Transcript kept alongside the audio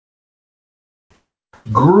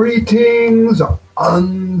Greetings,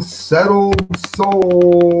 unsettled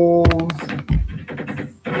souls.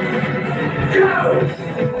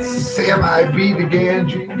 Sam I.B. the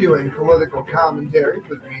Gangi doing political commentary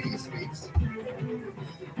for the Media Speaks.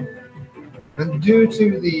 And due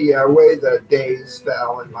to the way the days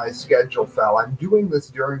fell and my schedule fell, I'm doing this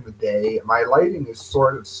during the day. My lighting is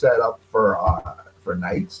sort of set up for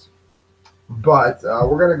nights, but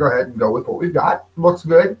we're going to go ahead and go with what we've got. Looks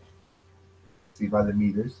good. See by the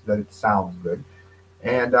meters that it sounds good.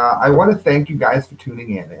 And I want to thank you guys for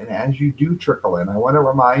tuning in. And as you do trickle in, I want to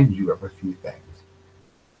remind you of a few things.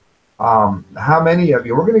 How many of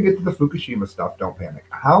you, we're going to get to the Fukushima stuff, don't panic.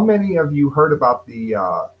 How many of you heard about the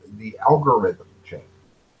algorithm change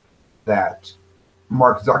that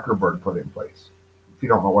Mark Zuckerberg put in place? If you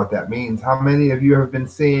don't know what that means, how many of you have been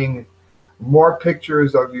seeing more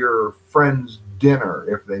pictures of your friend's dinner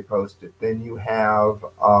if they post it than you have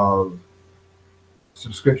of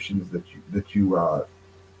subscriptions that you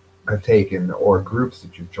have taken or groups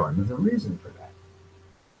that you've joined? There's a reason for that.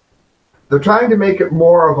 They're trying to make it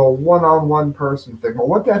more of a one-on-one person thing. Well,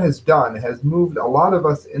 what that has done has moved a lot of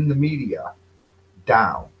us in the media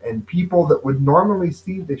down, and people that would normally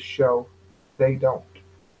see this show, they don't.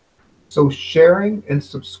 So sharing and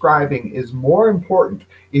subscribing is more important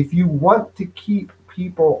if you want to keep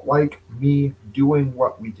people like me doing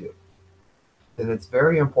what we do. Then it's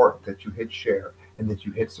very important that you hit share and that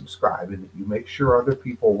you hit subscribe and that you make sure other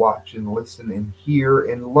people watch and listen and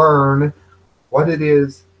hear and learn what it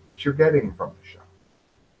is that you're getting from the show.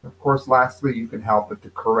 Of course, lastly, you can help at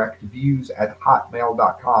the correct views at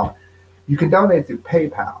hotmail.com. You can donate through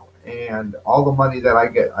PayPal, and all the money that I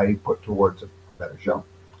get, I put towards a better show,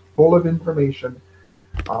 full of information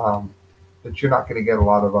that you're not going to get a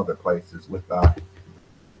lot of other places with the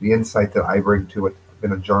insight that I bring to it. I've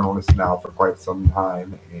been a journalist now for quite some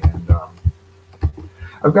time, and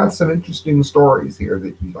I've got some interesting stories here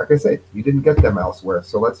that, like I said, you didn't get them elsewhere.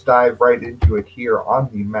 So let's dive right into it here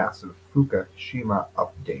on the massive Fukushima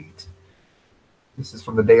update. This is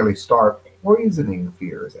from the Daily Star. Poisoning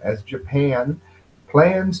fears as Japan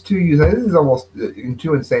plans to use, and this is almost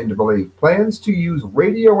too insane to believe, plans to use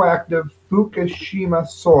radioactive Fukushima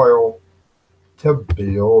soil to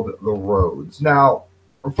build the roads. Now,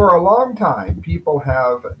 for a long time, people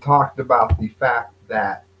have talked about the fact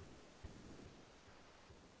that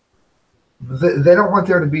they don't want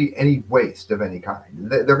there to be any waste of any kind.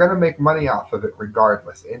 They're going to make money off of it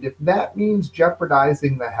regardless. And if that means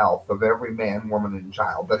jeopardizing the health of every man, woman, and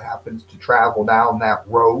child that happens to travel down that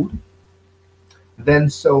road, then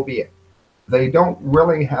so be it. They don't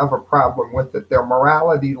really have a problem with it. Their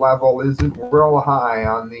morality level isn't real high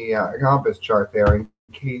on the compass chart there, in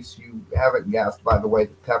case you haven't guessed by the way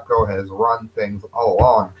that TEPCO has run things all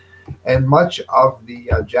along. And much of the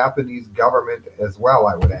Japanese government as well,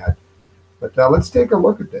 I would add. But let's take a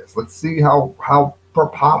look at this. Let's see how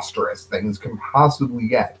preposterous things can possibly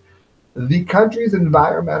get. The country's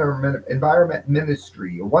environment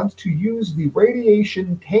ministry wants to use the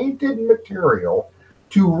radiation-tainted material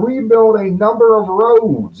to rebuild a number of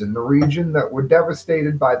roads in the region that were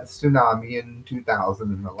devastated by the tsunami in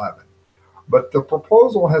 2011. But the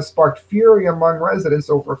proposal has sparked fury among residents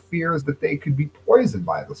over fears that they could be poisoned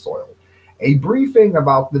by the soil. A briefing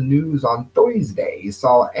about the news on Thursday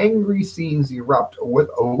saw angry scenes erupt, with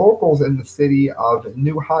locals in the city of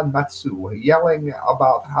Nihonmatsu yelling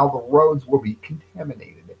about how the roads will be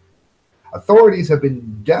contaminated. Authorities have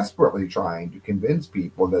been desperately trying to convince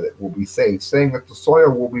people that it will be safe, saying that the soil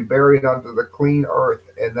will be buried under the clean earth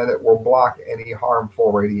and that it will block any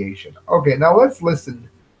harmful radiation. Okay, now let's listen.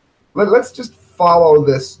 Let's just follow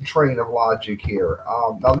this train of logic here.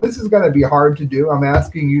 Now, this is going to be hard to do. I'm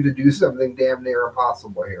asking you to do something damn near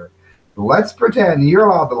impossible here. Let's pretend you're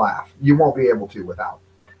allowed to laugh. You won't be able to without.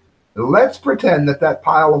 Let's pretend that that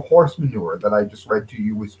pile of horse manure that I just read to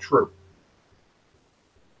you was true.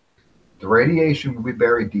 The radiation will be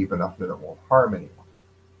buried deep enough that it won't harm anyone.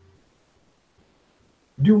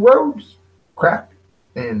 Do roads crack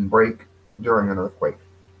and break during an earthquake?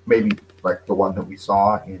 Maybe like the one that we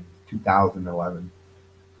saw in 2011.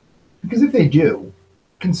 Because if they do,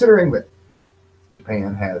 considering that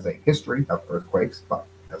Japan has a history of earthquakes, but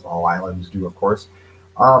as all islands do, of course,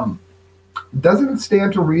 doesn't it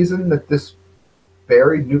stand to reason that this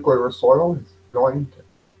buried nuclear soil is going to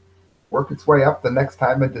work its way up the next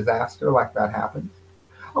time a disaster like that happens?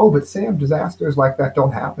 Oh, but Sam, disasters like that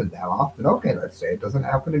don't happen that often. Okay, let's say it doesn't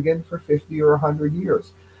happen again for 50 or 100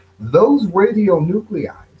 years. Those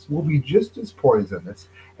radionuclides will be just as poisonous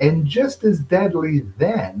and just as deadly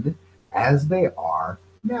then as they are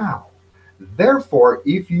now. Therefore,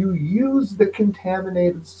 if you use the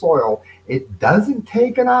contaminated soil, it doesn't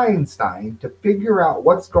take an Einstein to figure out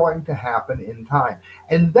what's going to happen in time.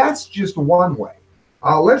 And that's just one way.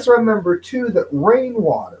 Let's remember, too, that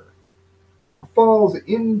rainwater falls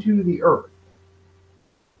into the earth,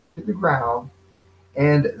 to the ground,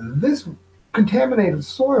 and this contaminated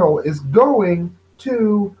soil is going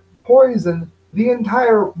to poison the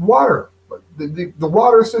entire water. The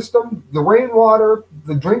water system, the rainwater,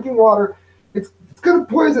 the drinking water, it's going to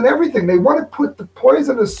poison everything. They want to put the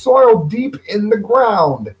poisonous soil deep in the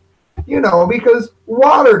ground, because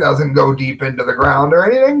water doesn't go deep into the ground or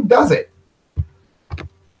anything, does it?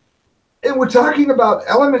 And we're talking about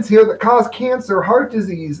elements here that cause cancer, heart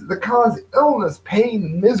disease, that cause illness,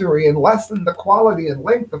 pain, misery, and lessen the quality and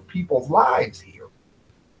length of people's lives here.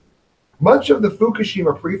 Much of the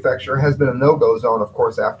Fukushima prefecture has been a no-go zone, of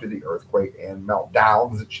course, after the earthquake and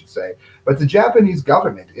meltdowns, it should say. But the Japanese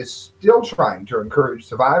government is still trying to encourage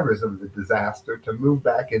survivors of the disaster to move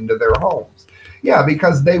back into their homes. Yeah,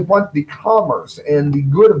 because they want the commerce and the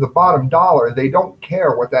good of the bottom dollar. They don't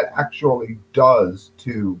care what that actually does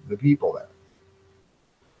to the people there.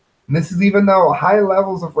 And this is even though high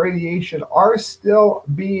levels of radiation are still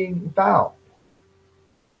being found.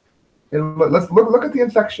 And let's look at the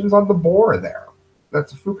infections on the boar there.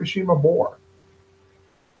 That's a Fukushima boar.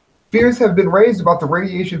 Fears have been raised about the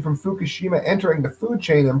radiation from Fukushima entering the food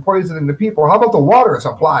chain and poisoning the people. How about the water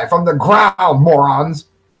supply from the ground, morons?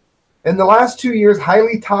 In the last 2 years,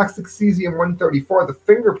 highly toxic cesium-134, the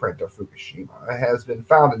fingerprint of Fukushima, has been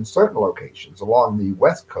found in certain locations along the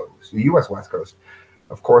West Coast, the U.S. West Coast.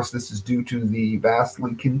 Of course, this is due to the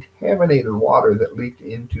vastly contaminated water that leaked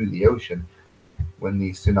into the ocean when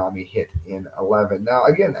the tsunami hit in 11. Now,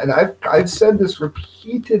 again, and I've said this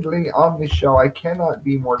repeatedly on the show, I cannot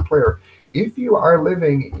be more clear. If you are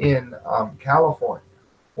living in California,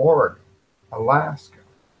 Oregon, Alaska,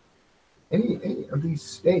 any of these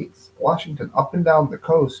states, Washington, up and down the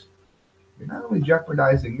coast, you're not only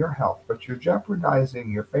jeopardizing your health, but you're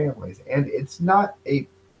jeopardizing your families. And it's not a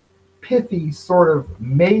pithy sort of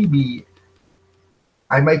maybe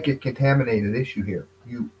I might get contaminated issue here.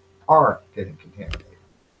 You are getting contaminated.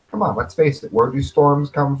 Come on, let's face it. Where do storms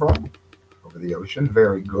come from? Over the ocean.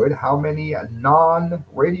 Very good. How many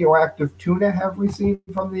non-radioactive tuna have we seen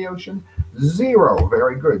from the ocean? 0.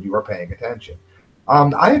 Very good. You are paying attention.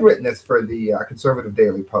 I had written this for the Conservative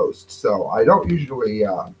Daily Post, so I don't usually,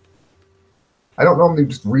 I don't normally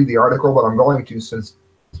just read the article, but I'm going to since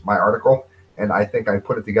it's my article, and I think I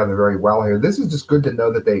put it together very well here. This is just good to know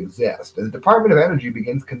that they exist. The Department of Energy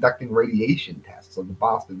begins conducting radiation tests on the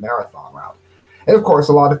Boston Marathon route. And of course,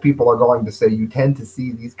 a lot of people are going to say you tend to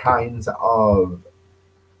see these kinds of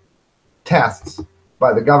tests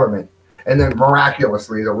by the government, and then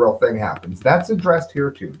miraculously the real thing happens. That's addressed here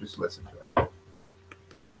too. Just listen to it.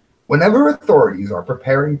 Whenever authorities are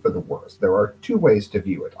preparing for the worst, there are 2 ways to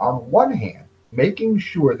view it. On one hand, making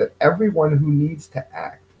sure that everyone who needs to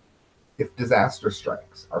act if disaster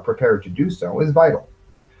strikes are prepared to do so is vital.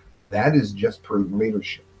 That is just prudent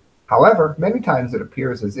leadership. However, many times it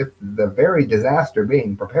appears as if the very disaster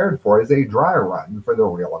being prepared for is a dry run for the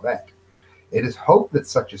real event. It is hoped that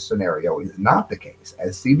such a scenario is not the case,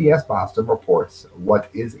 as CBS Boston reports what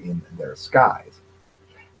is in their skies.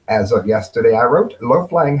 As of yesterday, I wrote,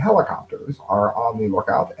 low-flying helicopters are on the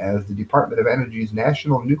lookout as the Department of Energy's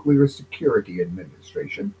National Nuclear Security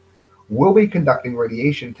Administration will be conducting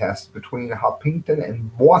radiation tests between Hopkinton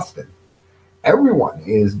and Boston. Everyone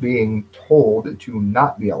is being told to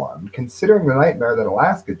not be alarmed. Considering the nightmare that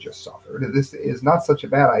Alaska just suffered, this is not such a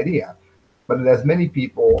bad idea, but it has many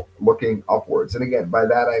people looking upwards. And again, by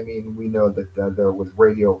that I mean we know that there was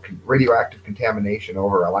radioactive contamination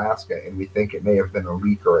over Alaska, and we think it may have been a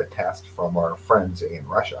leak or a test from our friends in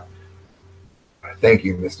Russia. Thank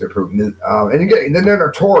you, Mr. Putin. And again, they're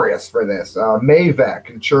notorious for this. Mavec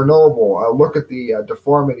and Chernobyl. Look at the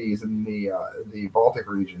deformities in the Baltic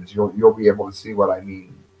regions. You'll be able to see what I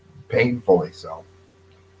mean, painfully so.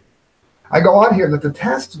 I go on here that the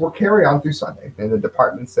tests will carry on through Sunday, and the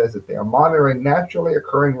department says that they are monitoring naturally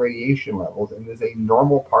occurring radiation levels and is a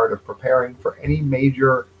normal part of preparing for any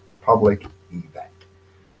major public event.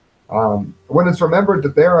 When it's remembered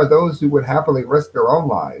that there are those who would happily risk their own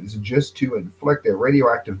lives just to inflict a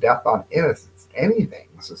radioactive death on innocents, anything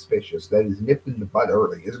suspicious that is nipped in the bud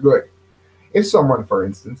early is good. If someone, for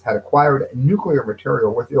instance, had acquired nuclear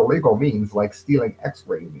material with illegal means like stealing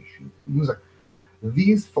X-ray machines,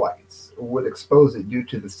 these flights would expose it due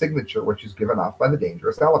to the signature which is given off by the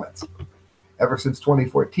dangerous elements. Ever since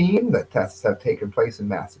 2014, the tests have taken place in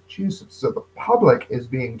Massachusetts, so the public is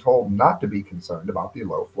being told not to be concerned about the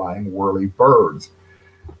low-flying whirly birds.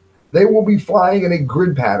 They will be flying in a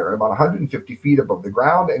grid pattern about 150 feet above the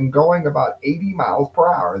ground and going about 80 miles per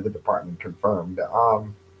hour, the department confirmed.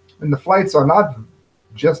 And the flights are not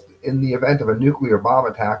just in the event of a nuclear bomb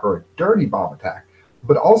attack or a dirty bomb attack,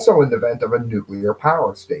 but also in the event of a nuclear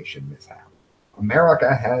power station mishap.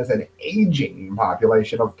 America has an aging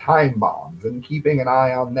population of time bombs, and keeping an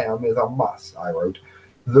eye on them is a must, I wrote.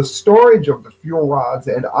 The storage of the fuel rods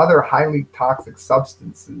and other highly toxic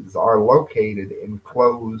substances are located in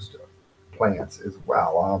closed plants as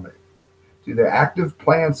well. The active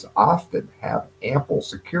plants often have ample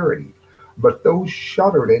security, but those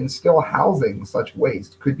shuttered and still housing such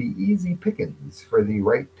waste could be easy pickings for the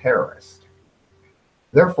right terrorist.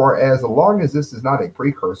 Therefore, as long as this is not a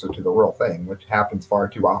precursor to the real thing, which happens far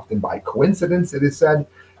too often by coincidence, it is said,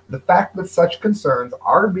 the fact that such concerns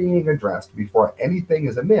are being addressed before anything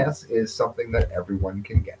is amiss is something that everyone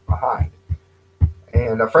can get behind.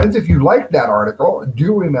 And friends, if you like that article,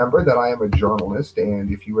 do remember that I am a journalist,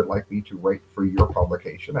 and if you would like me to write for your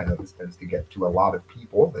publication, I know this tends to get to a lot of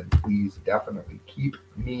people, then please definitely keep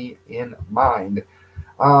me in mind.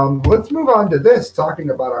 Let's move on to this,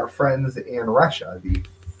 talking about our friends in Russia, the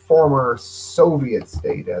former Soviet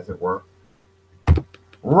state, as it were.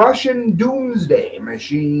 Russian Doomsday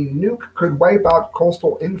machine nuke could wipe out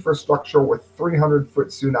coastal infrastructure with 300-foot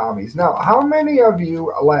tsunamis. Now, how many of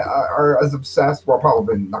you are as obsessed, well,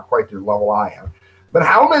 probably not quite to the level I am, but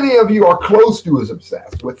how many of you are close to as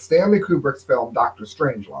obsessed with Stanley Kubrick's film Dr.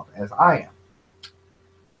 Strangelove as I am?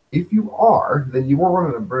 If you are, then you will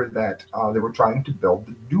remember that they were trying to build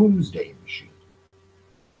the Doomsday machine.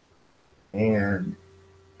 And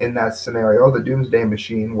in that scenario, the Doomsday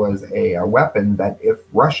machine was a weapon that if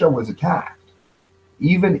Russia was attacked,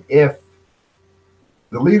 even if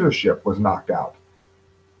the leadership was knocked out,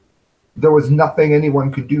 there was nothing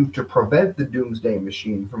anyone could do to prevent the Doomsday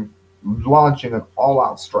machine from launching an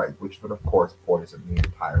all-out strike, which would, of course, poison the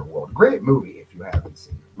entire world. Great movie if you haven't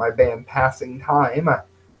seen it. My band Passing Time,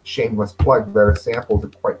 shameless plug there, samples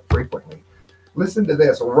it quite frequently. Listen to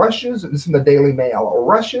this. This is in the Daily Mail.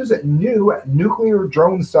 Russia's new nuclear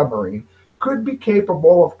drone submarine could be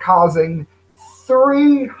capable of causing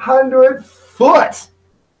 300-foot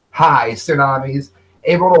high tsunamis,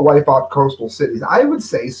 able to wipe out coastal cities. I would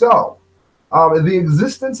say so. The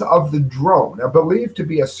existence of the drone, believed to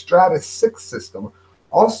be a Stratus 6 system,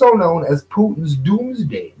 also known as Putin's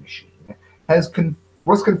Doomsday machine,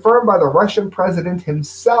 was confirmed by the Russian president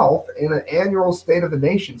himself in an annual State of the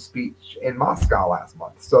Nation speech in Moscow last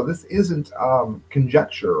month. So this isn't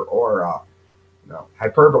conjecture or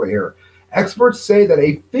hyperbole here. Experts say that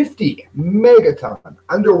a 50 megaton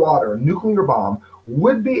underwater nuclear bomb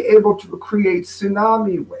would be able to create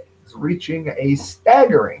tsunami waves reaching a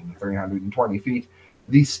staggering 320 feet.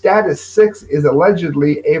 The Stratus 6 is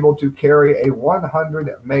allegedly able to carry a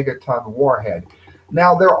 100 megaton warhead.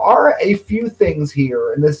 Now, there are a few things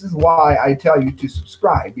here, and this is why I tell you to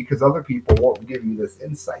subscribe, because other people won't give you this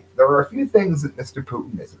insight. There are a few things that Mr.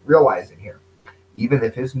 Putin isn't realizing here, even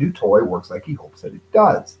if his new toy works like he hopes that it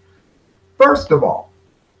does. First of all,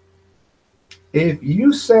 if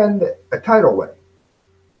you send a tidal wave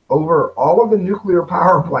over all of the nuclear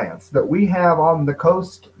power plants that we have on the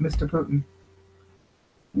coast, Mr. Putin,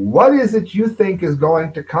 what is it you think is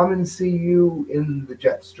going to come and see you in the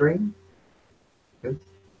jet stream?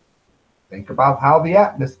 Think about how the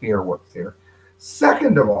atmosphere works here.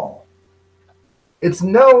 Second of all, it's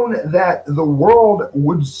known that the world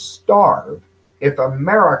would starve if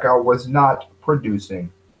America was not producing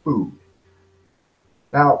food.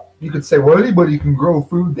 Now, you could say, well, anybody can grow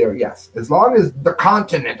food there. Yes, as long as the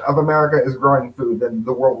continent of America is growing food, then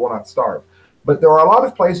the world will not starve. But there are a lot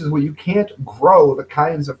of places where you can't grow the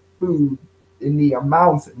kinds of food in the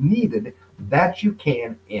amounts needed that you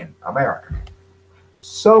can in America.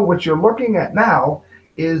 So what you're looking at now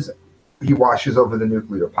is he washes over the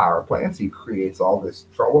nuclear power plants. He creates all this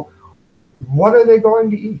trouble. What are they going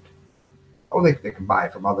to eat? Oh, they can buy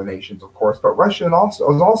from other nations, of course, but Russia is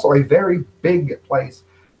also a very big place.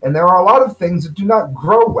 And there are a lot of things that do not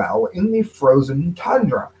grow well in the frozen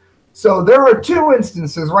tundra. So there are two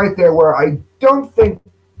instances right there where I don't think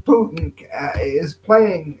Putin is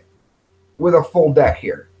playing with a full deck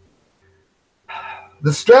here.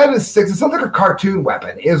 The Stratus 6, it sounds like a cartoon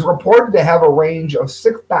weapon, is reported to have a range of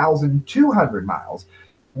 6,200 miles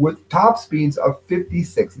with top speeds of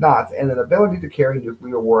 56 knots and an ability to carry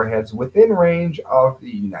nuclear warheads within range of the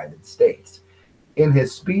United States. In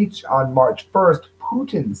his speech on March 1st,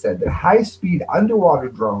 Putin said that high-speed underwater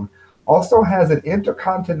drone also has an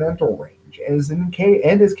intercontinental range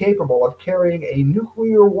and is capable of carrying a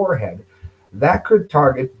nuclear warhead that could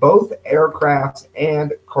target both aircrafts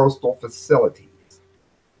and coastal facilities.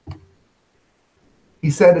 He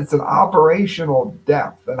said it's an operational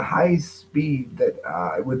depth and high speed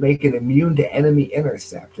that would make it immune to enemy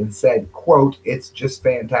intercept, and said, quote, "It's just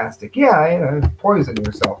fantastic." Yeah, you know, poison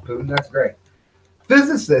yourself, Putin. That's great.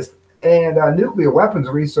 Physicist and nuclear weapons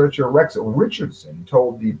researcher Rex Richardson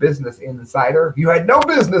told the Business Insider, "You had no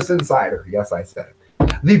business, Insider." Yes, I said it.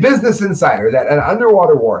 The Business Insider, that an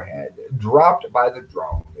underwater warhead dropped by the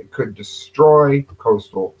drone could destroy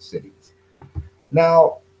coastal cities.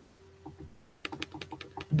 Now,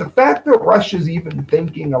 the fact that Russia's even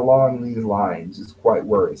thinking along these lines is quite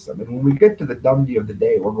worrisome. And when we get to the DUMBDEE of the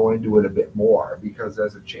day, we're going to do it a bit more, because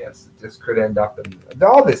there's a chance that this could end up in,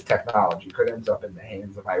 all this technology could end up in the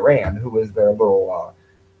hands of Iran, who is their little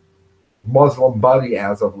Muslim buddy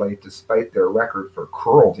as of late, despite their record for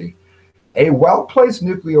cruelty. A well-placed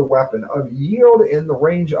nuclear weapon of yield in the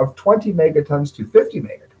range of 20 megatons to 50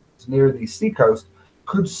 megatons near the seacoast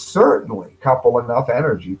could certainly couple enough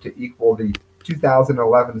energy to equal the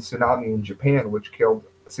 2011 tsunami in Japan, which killed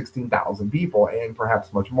 16,000 people and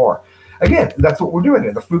perhaps much more. Again, that's what we're doing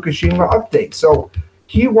in the Fukushima update. So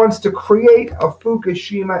he wants to create a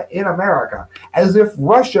Fukushima in America, as if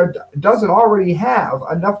Russia doesn't already have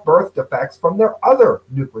enough birth defects from their other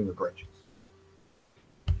nuclear glitches.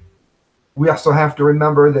 We also have to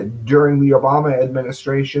remember that during the Obama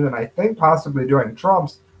administration, and I think possibly during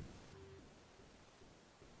Trump's,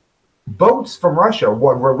 boats from Russia,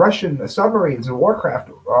 were Russian submarines and warcraft,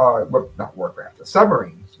 not warcraft,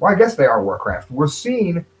 submarines, well, I guess they are warcraft, were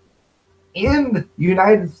seen in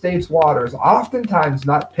United States waters, oftentimes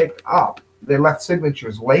not picked up. They left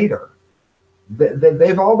signatures later.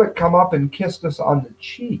 They've all but come up and kissed us on the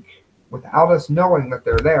cheek without us knowing that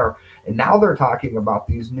they're there. And now they're talking about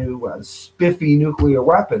these new spiffy nuclear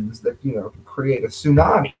weapons that, you know, can create a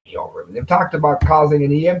tsunami over them. They've talked about causing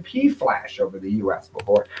an EMP flash over the U.S.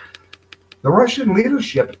 before. The Russian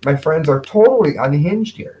leadership, my friends, are totally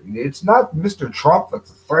unhinged here. It's not Mr. Trump that's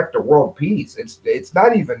a threat to world peace. It's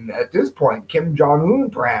not even, at this point, Kim Jong-un,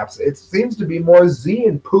 perhaps. It seems to be more Xi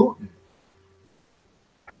and Putin.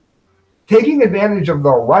 Taking advantage of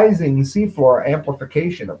the rising seafloor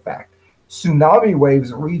amplification effect, tsunami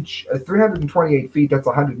waves reach 328 feet, that's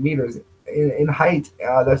 100 meters, in height.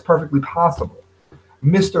 That's perfectly possible.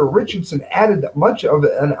 Mr. Richardson added that much of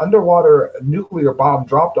an underwater nuclear bomb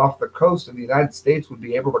dropped off the coast of the United States would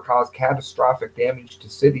be able to cause catastrophic damage to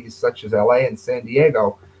cities such as LA and San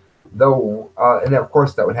Diego, though, and of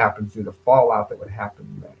course that would happen through the fallout that would happen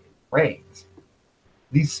in the rains.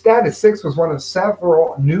 The Status 6 was one of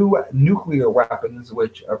several new nuclear weapons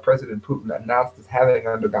which President Putin announced as having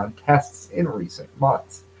undergone tests in recent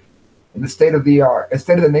months. In the State of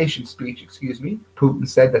the Nation speech, Putin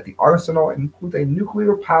said that the arsenal includes a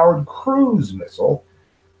nuclear-powered cruise missile,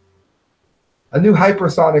 a new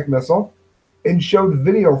hypersonic missile, and showed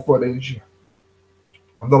video footage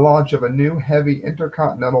of the launch of a new heavy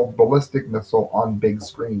intercontinental ballistic missile on big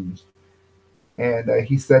screens. And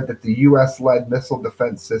he said that the U.S.-led missile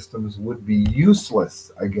defense systems would be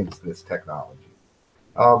useless against this technology.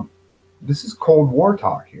 This is Cold War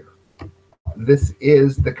talk here. This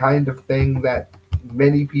is the kind of thing that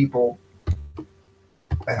many people,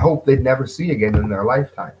 I hope they'd never see again in their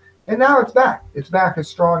lifetime. And now it's back. It's back as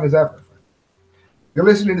strong as ever. You're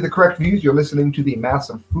listening to The Correct Views. You're listening to the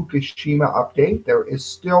massive Fukushima update. There is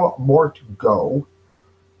still more to go.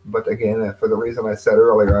 But again, for the reason I said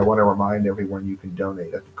earlier, I want to remind everyone you can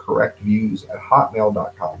donate at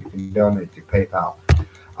thecorrectviews@hotmail.com. You can donate to PayPal.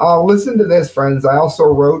 Listen to this, friends. I also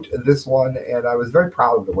wrote this one, and I was very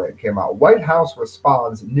proud of the way it came out. White House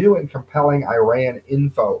responds, new and compelling Iran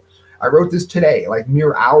info. I wrote this today, like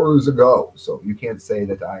mere hours ago, so you can't say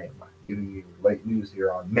that I am giving you late news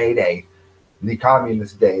here on May Day, the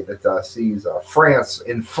communist day that sees France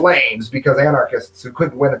in flames because anarchists who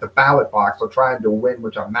couldn't win at the ballot box are trying to win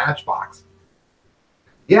with a matchbox.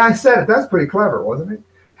 Yeah, I said it. That's pretty clever, wasn't it?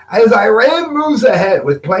 As Iran moves ahead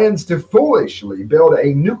with plans to foolishly build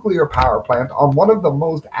a nuclear power plant on one of the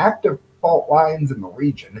most active fault lines in the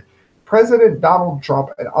region, President Donald Trump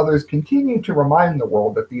and others continue to remind the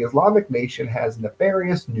world that the Islamic nation has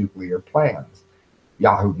nefarious nuclear plans.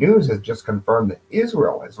 Yahoo News has just confirmed that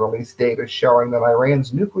Israel has released data showing that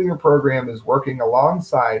Iran's nuclear program is working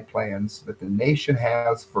alongside plans that the nation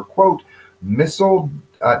has for, quote, missile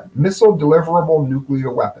deliverable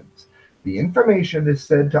nuclear weapons. The information is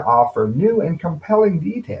said to offer new and compelling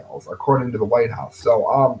details, according to the White House.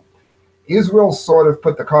 So, Israel sort of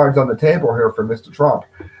put the cards on the table here for Mr. Trump.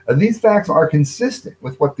 These facts are consistent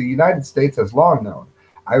with what the United States has long known.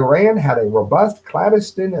 Iran had a robust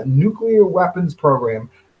clandestine nuclear weapons program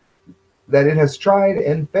that it has tried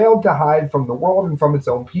and failed to hide from the world and from its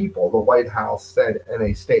own people, the White House said in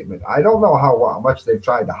a statement. I don't know how much they've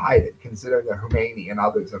tried to hide it, considering that Khomeini and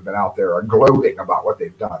others have been out there gloating about what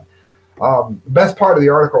they've done. Best part of the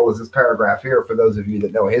article is this paragraph here for those of you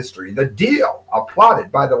that know history. The deal,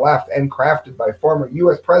 plotted by the left and crafted by former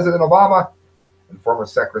U.S. President Obama and former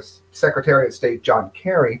Secretary of State John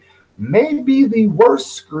Kerry, may be the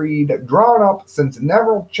worst screed drawn up since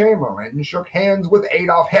Neville Chamberlain shook hands with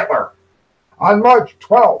Adolf Hitler. On March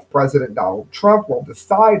 12th, President Donald Trump will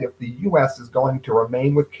decide if the U.S. is going to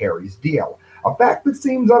remain with Kerry's deal, a fact that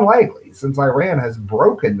seems unlikely since Iran has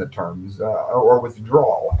broken the terms or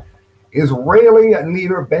withdrawal. Israeli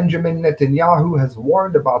leader Benjamin Netanyahu has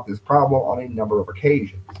warned about this problem on a number of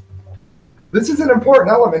occasions. This is an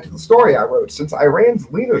important element of the story I wrote, since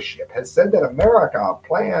Iran's leadership has said that America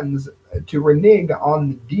plans to renege on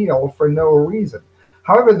the deal for no reason.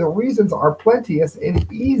 However, the reasons are plenteous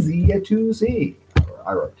and easy to see,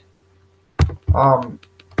 I wrote.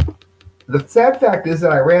 The sad fact is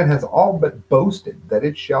that Iran has all but boasted that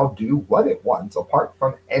it shall do what it wants apart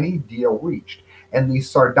from any deal reached, and the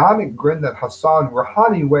sardonic grin that Hassan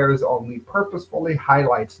Rouhani wears only purposefully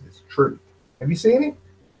highlights this truth. Have you seen it?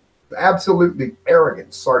 Absolutely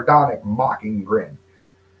arrogant, sardonic, mocking grin.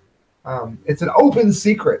 It's an open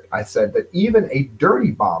secret, I said, that even a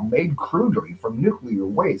dirty bomb made crudely from nuclear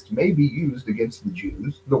waste may be used against the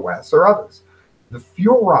Jews, the West, or others. The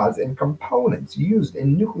fuel rods and components used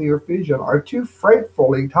in nuclear fission are too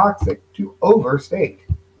frightfully toxic to overstate.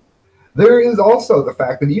 There is also the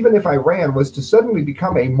fact that even if Iran was to suddenly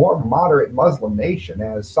become a more moderate Muslim nation,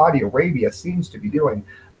 as Saudi Arabia seems to be doing,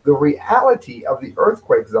 the reality of the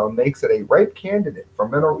earthquake zone makes it a ripe candidate for a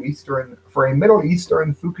Middle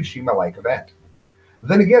Eastern Fukushima-like event.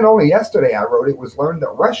 Then again, only yesterday I wrote it was learned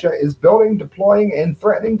that Russia is building, deploying, and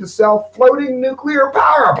threatening to sell floating nuclear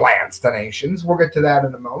power plants to nations. We'll get to that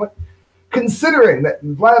in a moment. Considering that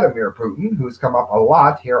Vladimir Putin, who's come up a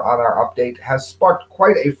lot here on our update, has sparked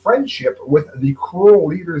quite a friendship with the cruel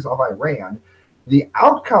leaders of Iran, the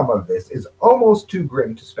outcome of this is almost too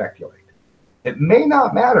grim to speculate. It may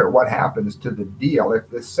not matter what happens to the deal if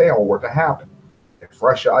this sale were to happen. If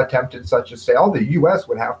Russia attempted such a sale, the U.S.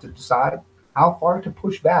 would have to decide how far to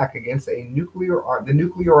push back against the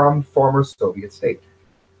nuclear-armed former Soviet state.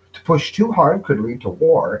 To push too hard could lead to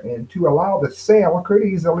war, and to allow the sale could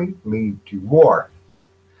easily lead to war.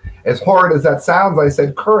 As horrid as that sounds, I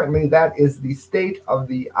said currently that is the state of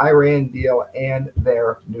the Iran deal and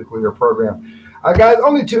their nuclear program. Guys,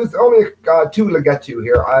 only two to get to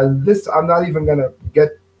here. This I'm not even going to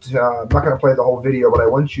get. I'm not going to play the whole video, but I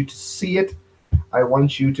want you to see it. I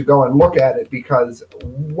want you to go and look at it, because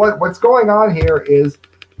what's going on here is,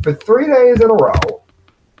 for 3 days in a row,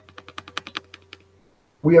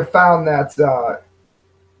 we have found that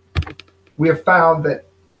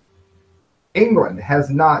England has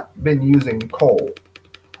not been using coal,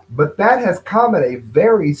 but that has come at a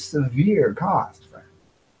very severe cost.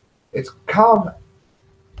 It's come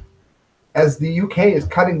as the UK is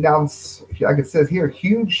cutting down, like it says here,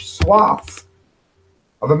 huge swaths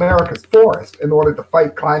of America's forest in order to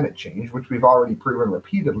fight climate change, which we've already proven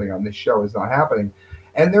repeatedly on this show is not happening.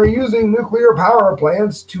 And they're using nuclear power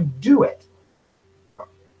plants to do it.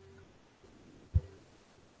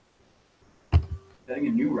 Setting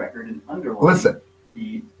a new record and underlining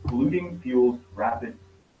the polluting fuels rapid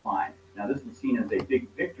climb. Now, this is seen as a big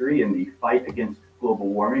victory in the fight against global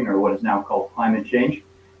warming, or what is now called climate change,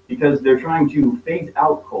 because they're trying to phase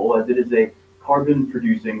out coal as it is a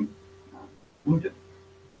carbon-producing pollutant.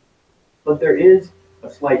 But there is a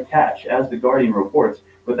slight catch. As The Guardian reports,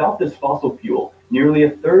 without this fossil fuel, nearly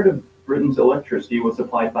a third of Britain's electricity was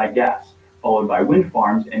supplied by gas, followed by wind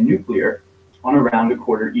farms and nuclear on around a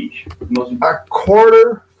quarter each. A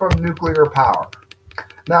quarter from nuclear power.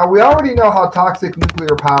 Now, we already know how toxic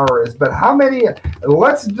nuclear power is, but how many,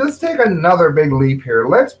 let's just take another big leap here.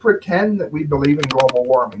 Let's pretend that we believe in global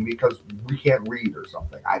warming because we can't read or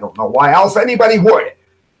something. I don't know why else anybody would,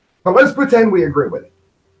 but let's pretend we agree with it.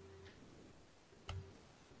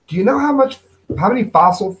 Do you know how many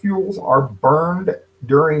fossil fuels are burned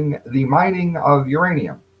during the mining of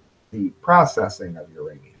uranium, the processing of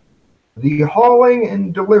uranium, the hauling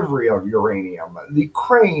and delivery of uranium, the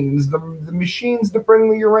cranes, the machines that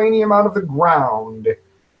bring the uranium out of the ground?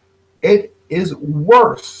 It is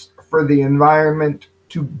worse for the environment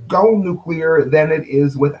to go nuclear than it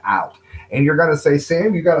is without. And you're going to say,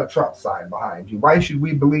 Sam, you got a Trump sign behind you. Why should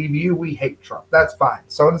we believe you? We hate Trump. That's fine.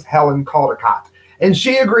 So does Helen Caldicott. And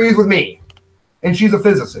she agrees with me. And she's a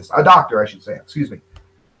physicist, a doctor, I should say. Excuse me.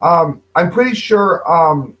 I'm pretty sure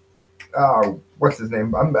what's his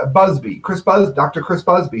name? Busby, Dr. Chris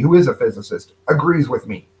Busby, who is a physicist, agrees with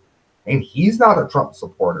me. And he's not a Trump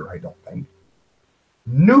supporter, I don't think.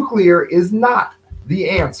 Nuclear is not the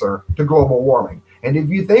answer to global warming. And if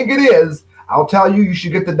you think it is, I'll tell you, you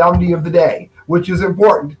should get the DUMBDEE of the day, which is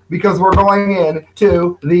important because we're going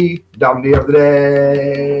into the DUMBDEE of the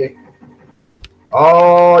day.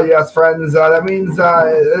 Oh, yes, friends. That means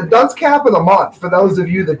Dunce Cap of the month, for those of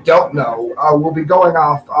you that don't know, will be going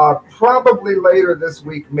off probably later this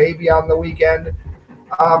week, maybe on the weekend.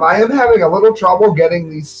 I am having a little trouble getting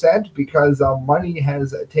these sent because money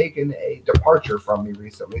has taken a departure from me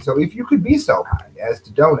recently. So if you could be so kind as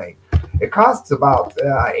to donate, it costs about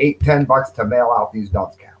 $8-10 to mail out these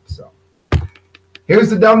dunce caps. So here's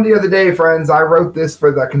the DUMBDEE of the day, friends. I wrote this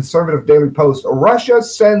for the Conservative Daily Post. Russia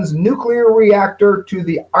sends nuclear reactor to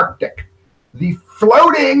the Arctic. The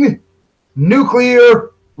floating nuclear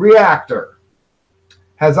reactor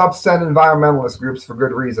has upset environmentalist groups for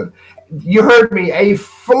good reason. You heard me, a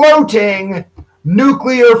floating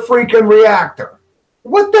nuclear freaking reactor.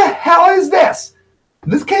 What the hell is this?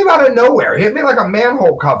 This came out of nowhere. It hit me like a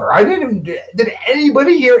manhole cover. Did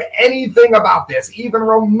anybody hear anything about this, even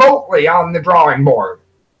remotely on the drawing board?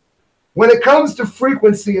 When it comes to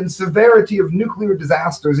frequency and severity of nuclear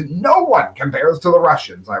disasters, no one compares to the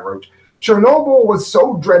Russians, I wrote. Chernobyl was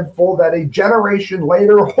so dreadful that a generation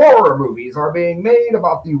later, horror movies are being made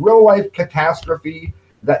about the real-life catastrophe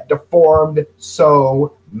that deformed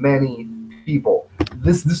so many people.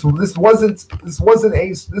 This is one of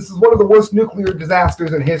the worst nuclear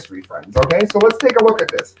disasters in history, friends. Okay, so let's take a look at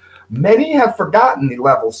this. Many have forgotten the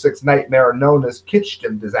level 6 nightmare known as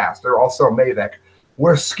Kitchen disaster, also Mavec,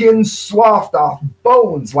 where skin sloughed off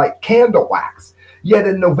bones like candle wax. Yet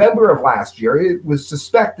in November of last year, it was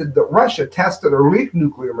suspected that Russia tested or leaked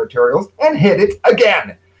nuclear materials and hid it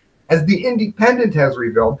again. As The Independent has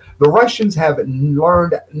revealed, the Russians have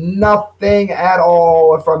learned nothing at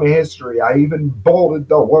all from history. I even bolded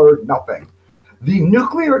the word nothing. The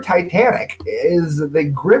nuclear Titanic is the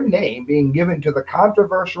grim name being given to the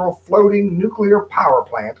controversial floating nuclear power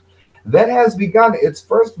plant that has begun its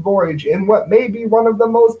first voyage in what may be one of the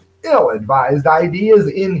most ill-advised ideas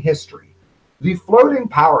in history. The floating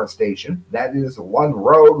power station, that is one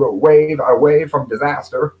rogue wave away from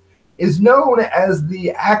disaster, is known as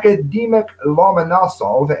the Academic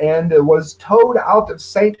Lomonosov and was towed out of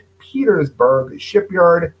St. Petersburg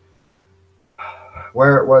shipyard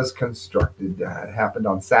where it was constructed. It happened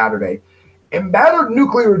on Saturday. Embattled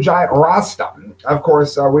nuclear giant Rostom. Of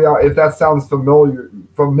course, if that sounds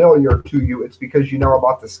familiar to you, it's because you know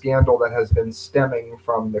about the scandal that has been stemming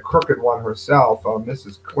from the crooked one herself,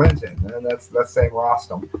 Mrs. Clinton, and that's saying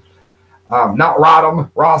Rostom, not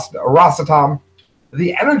Rodham, Rosatom.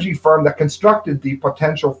 The energy firm that constructed the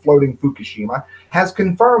potential floating Fukushima has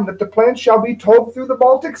confirmed that the plant shall be towed through the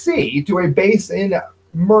Baltic Sea to a base in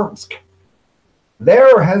Murmansk.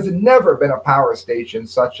 There has never been a power station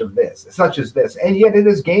such as this, and yet it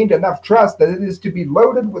has gained enough trust that it is to be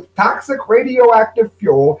loaded with toxic radioactive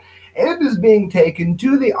fuel and is being taken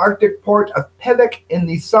to the Arctic port of Pevek in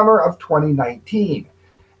the summer of 2019.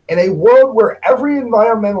 In a world where every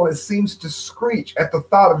environmentalist seems to screech at the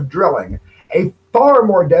thought of drilling, a far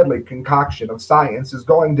more deadly concoction of science is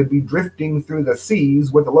going to be drifting through the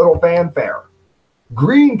seas with a little fanfare.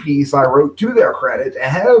 Greenpeace, I wrote, to their credit,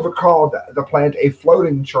 have called the plant a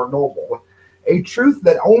floating Chernobyl, a truth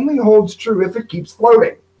that only holds true if it keeps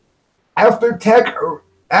floating. After tech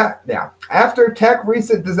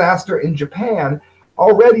recent disaster in Japan,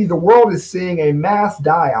 already the world is seeing a mass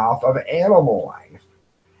die-off of animal life,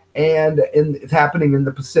 and it's happening in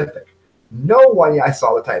the Pacific. Not one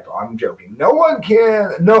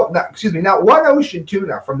ocean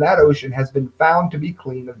tuna from that ocean has been found to be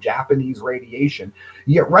clean of Japanese radiation,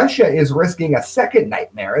 yet Russia is risking a second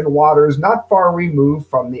nightmare in waters not far removed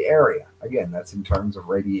from the area. Again, that's in terms of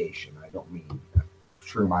radiation. I don't mean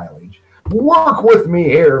true mileage. Work with me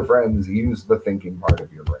here, friends. Use the thinking part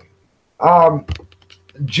of your brain.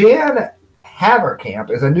 Jan Haverkamp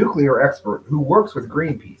is a nuclear expert who works with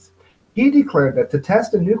Greenpeace. He declared that to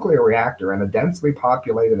test a nuclear reactor in a densely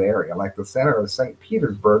populated area like the center of St.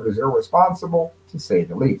 Petersburg is irresponsible, to say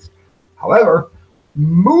the least. However,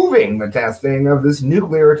 moving the testing of this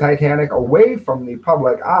nuclear Titanic away from the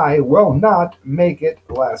public eye will not make it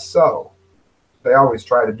less so. They always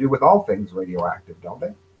try to do with all things radioactive, don't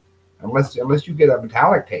they? Unless you get a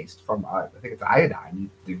metallic taste from, I think it's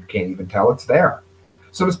iodine, you can't even tell it's there.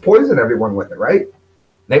 So just poison everyone with it, right?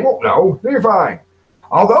 They won't know. They're fine.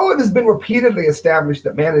 Although it has been repeatedly established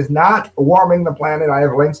that man is not warming the planet, I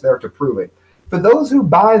have links there to prove it. For those who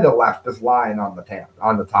buy the leftist line on the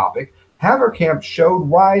topic, Haverkamp showed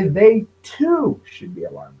why they too should be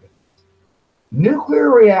alarmed.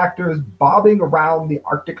 Nuclear reactors bobbing around the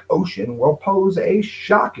Arctic Ocean will pose a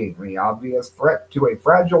shockingly obvious threat to a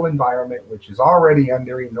fragile environment which is already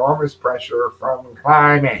under enormous pressure from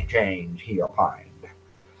climate change, he opined.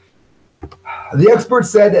 The expert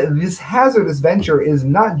said this hazardous venture is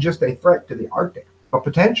not just a threat to the Arctic, but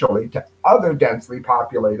potentially to other densely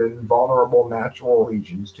populated and vulnerable natural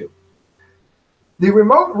regions too. The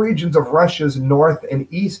remote regions of Russia's north and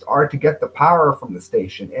east are to get the power from the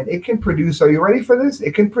station, and it can produce, are you ready for this?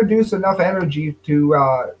 It can produce enough energy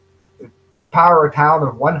to power a town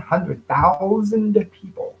of 100,000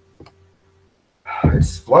 people.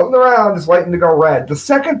 It's floating around, it's waiting to go red. The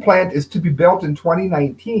second plant is to be built in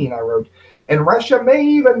 2019, I wrote, and Russia may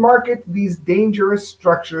even market these dangerous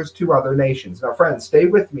structures to other nations. Now, friends, stay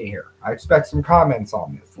with me here. I expect some comments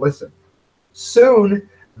on this. Listen, soon,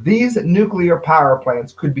 these nuclear power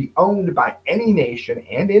plants could be owned by any nation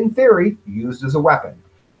and, in theory, used as a weapon.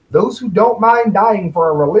 Those who don't mind dying for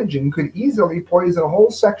a religion could easily poison whole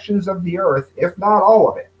sections of the earth, if not all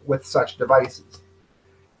of it, with such devices.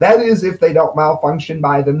 That is, if they don't malfunction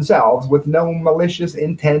by themselves with no malicious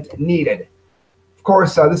intent needed. Of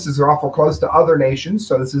course, this is awful close to other nations,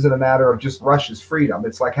 so this isn't a matter of just Russia's freedom.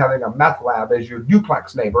 It's like having a meth lab as your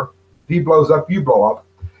duplex neighbor. If he blows up, you blow up.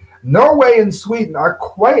 Norway and Sweden are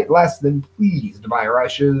quite less than pleased by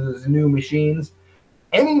Russia's new machines.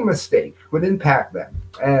 Any mistake would impact them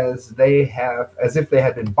as if they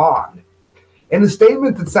had been bombed. In a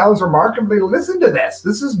statement that sounds remarkably, listen to this.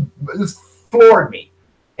 This floored me.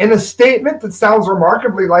 In a statement that sounds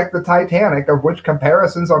remarkably like the Titanic, of which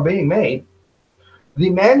comparisons are being made,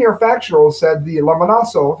 the manufacturer said the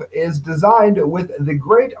Lomonosov is designed with the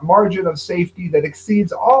great margin of safety that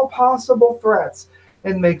exceeds all possible threats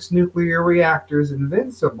and makes nuclear reactors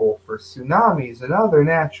invincible for tsunamis and other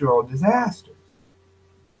natural disasters.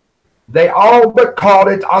 They all but called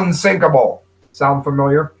it unsinkable. Sound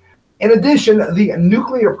familiar? In addition, the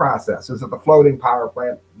nuclear processes of the floating power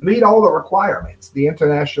plant meet all the requirements the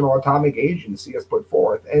International Atomic Agency has put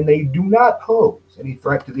forth, and they do not pose any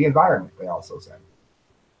threat to the environment, they also said.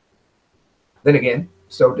 Then again,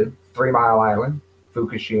 so did 3 Mile Island,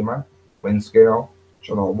 Fukushima, Windscale,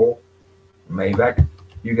 Chernobyl, Mavic.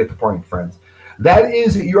 You get the point, friends. That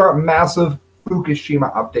is your massive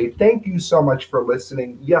Fukushima update. Thank you so much for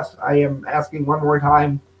listening. Yes, I am asking one more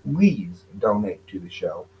time, please donate to the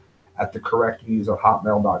show at the correct views of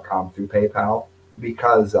hotmail.com through PayPal,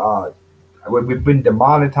 because we've been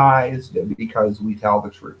demonetized because we tell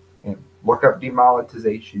the truth. And look up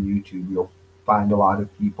demonetization YouTube. You'll find a lot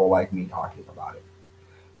of people like me talking about it.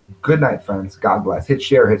 Good night, friends. God bless. Hit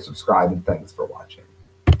share, hit subscribe, and thanks for watching.